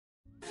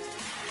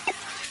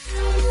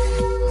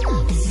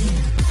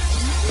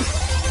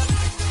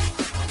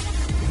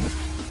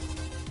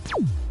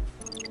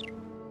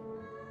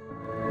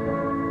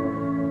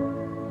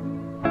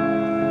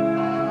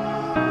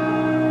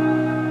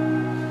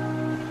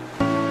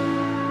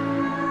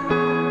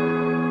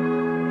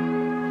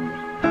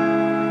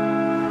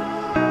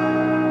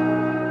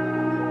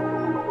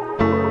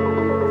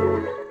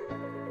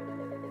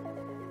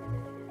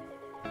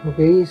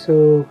Okay,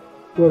 so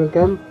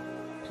welcome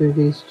to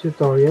this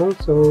tutorial.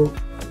 So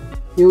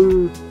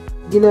yung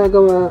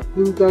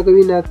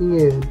gagawin natin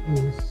ngayon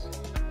is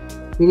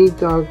we need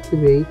to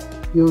activate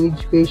yung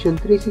Education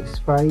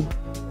 365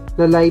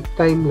 na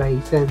lifetime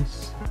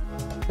license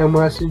ng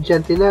mga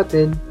estudyante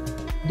natin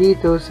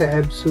dito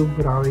sa EBSU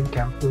Burawin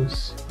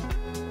Campus.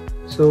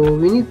 So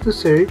we need to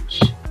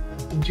search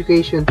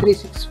Education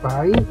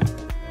 365.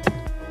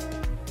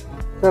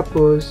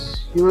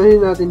 Tapos yung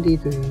ano natin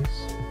dito is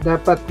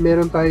dapat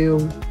meron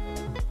tayong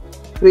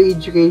free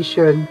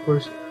education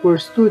for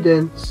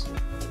students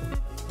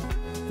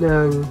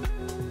ng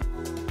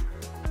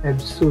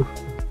EBSU.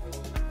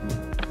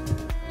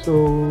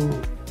 So,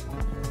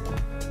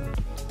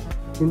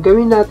 yung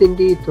gawin natin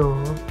dito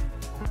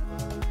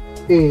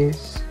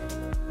is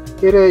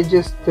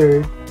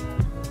i-register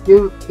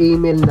yung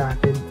email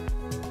natin.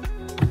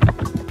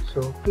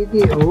 So,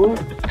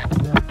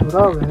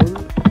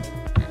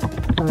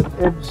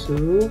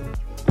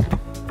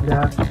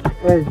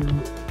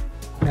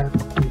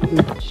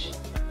 pdo.ebsu.edu.ph.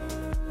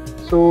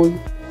 So,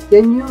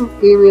 yan yung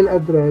email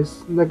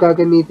address na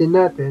gagamitin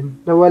natin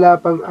na wala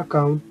pang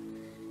account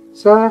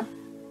sa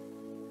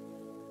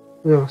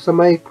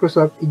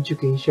Microsoft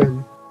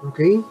Education.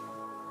 Okay?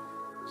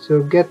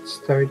 So, get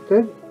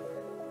started.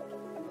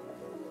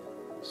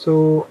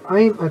 So,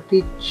 I'm a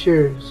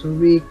teacher. So,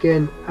 we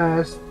can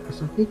ask as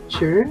a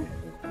teacher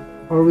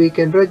or we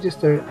can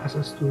register as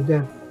a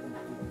student.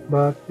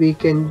 But we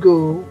can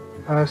go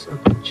as a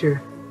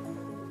teacher.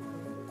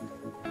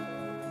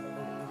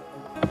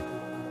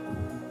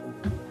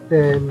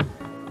 Then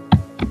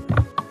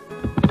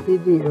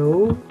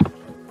video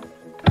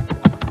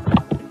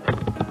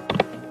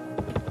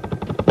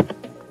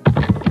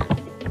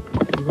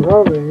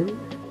Burawin,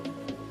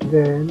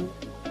 then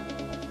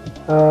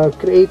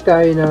create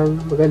tayo ng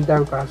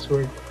magandang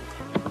password.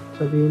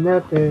 Sabihin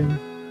natin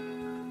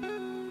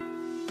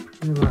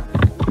ano ba?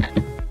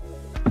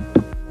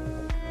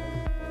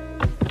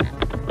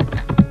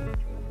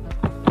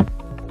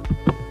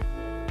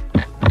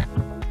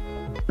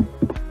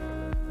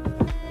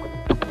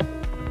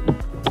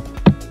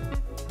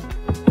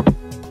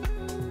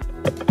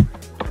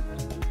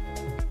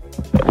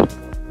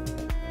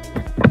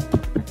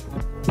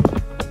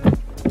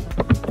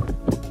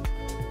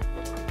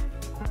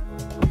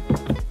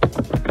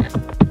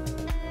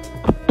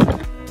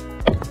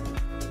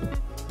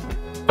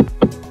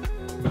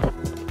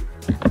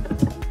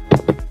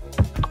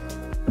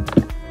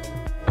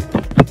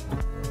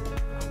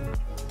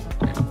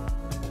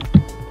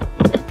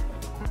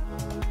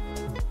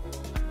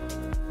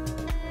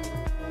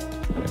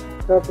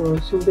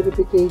 Tapos, yung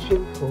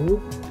verification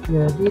code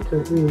na dito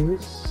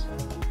is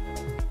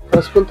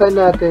tapos punta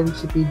natin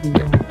si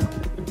PDO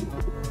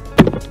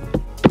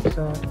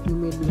sa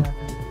email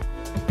natin.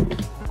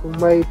 Kung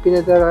may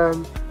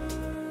pinadarang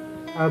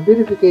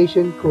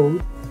verification code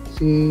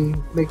si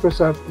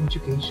Microsoft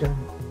Education.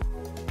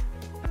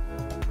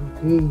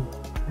 Okay,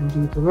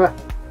 nandito nga.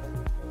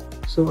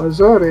 So,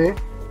 Azure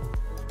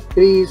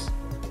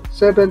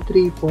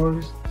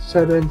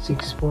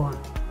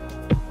 3734764.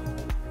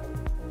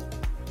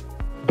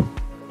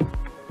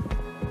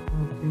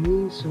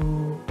 So,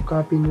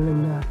 copy na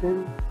lang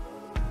natin.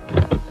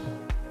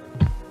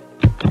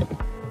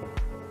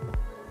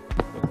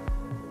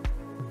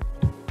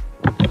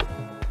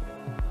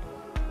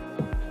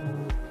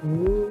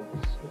 Okay.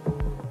 So,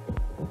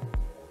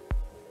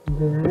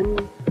 then,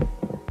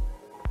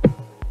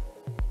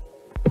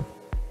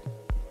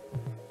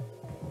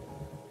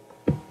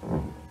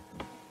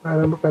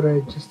 para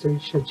makaregister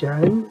siya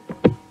dyan.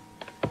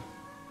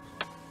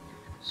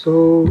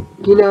 So,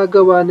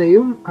 ginagawa na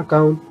yung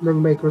account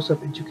ng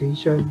Microsoft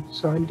Education.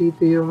 So,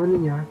 andito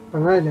yung niya,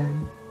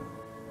 pangalan.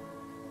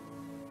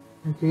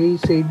 Okay,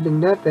 save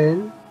lang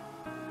natin.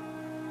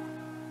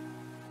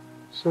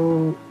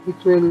 So, it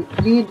will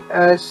lead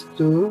us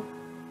to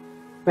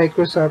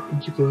Microsoft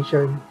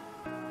Education.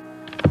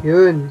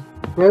 Yun.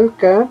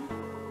 Welcome.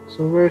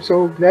 So, we're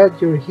so glad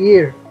you're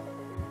here.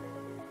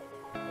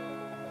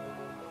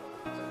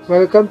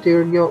 Welcome to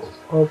your new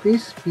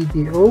office,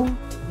 PDO.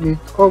 With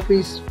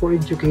Office for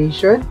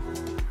Education,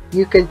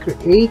 you can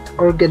create,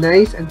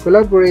 organize, and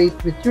collaborate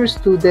with your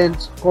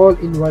students all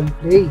in one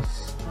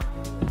place.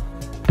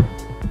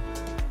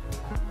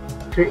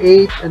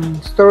 Create and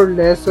store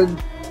lessons,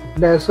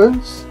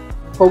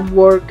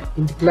 homework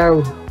in the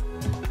cloud.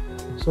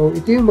 So,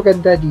 ito yung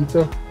maganda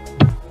dito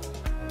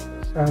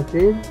sa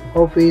atin,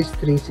 Office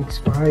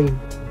 365.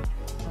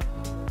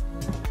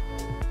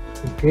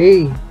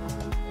 Okay.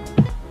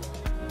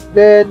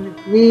 Then,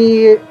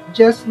 we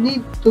just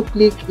need to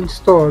click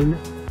install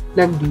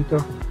lang dito.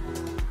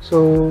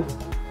 So,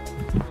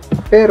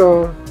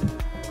 pero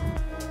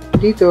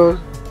dito,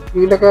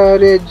 yung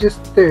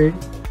naka-registered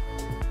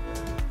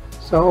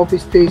sa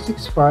Office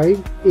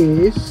 365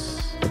 is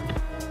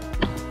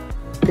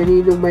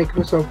kaninong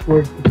Microsoft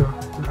Word ito,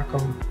 ang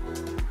account.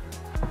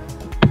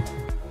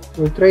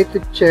 So, try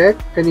to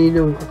check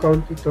kaninong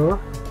account ito.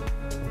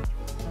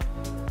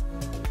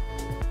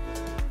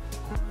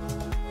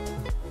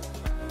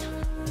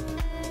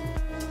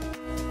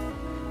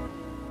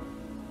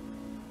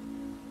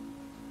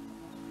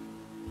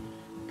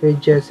 kay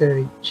Jesse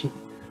Ritchie.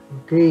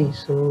 Okay,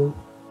 so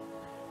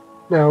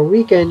now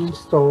we can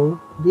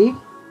install the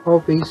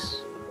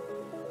Office.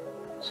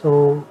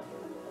 So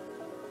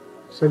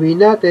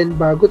sabihin natin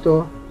bago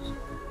to,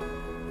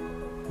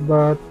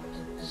 but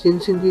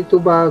since hindi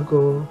to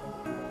bago,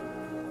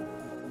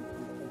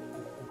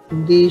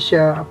 hindi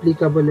siya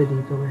applicable na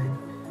dito ngayon.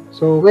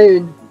 So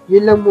ngayon,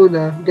 yun lang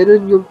muna,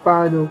 ganun yung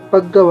paano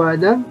paggawa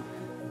ng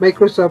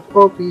Microsoft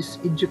Office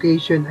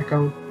Education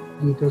account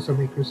dito sa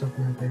Microsoft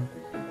natin.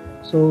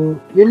 So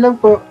yun lang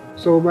po.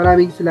 So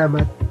maraming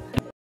salamat.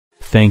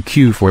 Thank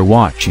you for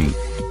watching.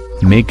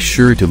 Make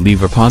sure to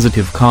leave a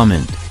positive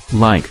comment,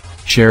 like,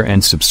 share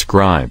and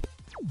subscribe.